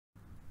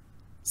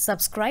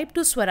Subscribe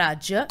to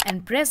Swarajya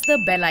and press the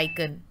bell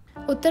icon.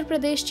 Uttar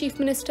Pradesh Chief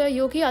Minister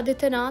Yogi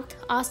Adityanath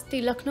asked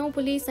the Lucknow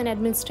police and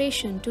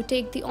administration to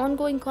take the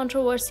ongoing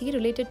controversy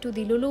related to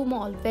the Lulu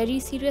mall very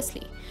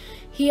seriously.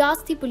 He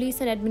asked the police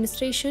and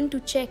administration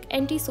to check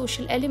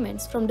anti-social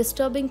elements from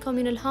disturbing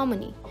communal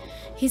harmony.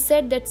 He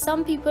said that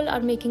some people are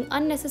making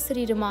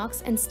unnecessary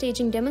remarks and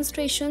staging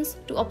demonstrations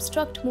to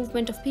obstruct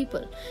movement of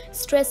people,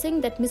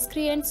 stressing that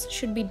miscreants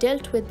should be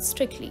dealt with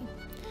strictly.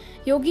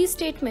 Yogi's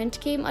statement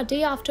came a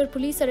day after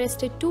police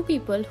arrested two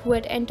people who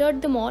had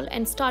entered the mall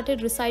and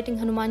started reciting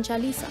Hanuman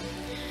Chalisa.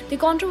 The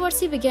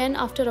controversy began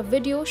after a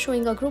video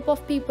showing a group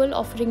of people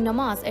offering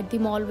Namaz at the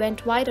mall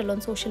went viral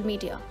on social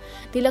media.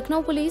 The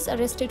Lucknow police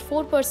arrested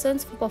 4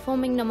 persons for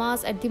performing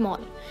Namaz at the mall.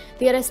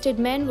 The arrested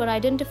men were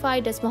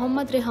identified as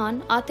Mohammad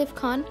Rehan, Aatif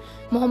Khan,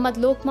 Mohammad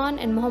Lokman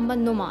and Mohammad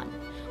Noman.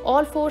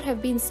 All 4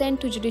 have been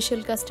sent to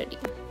judicial custody.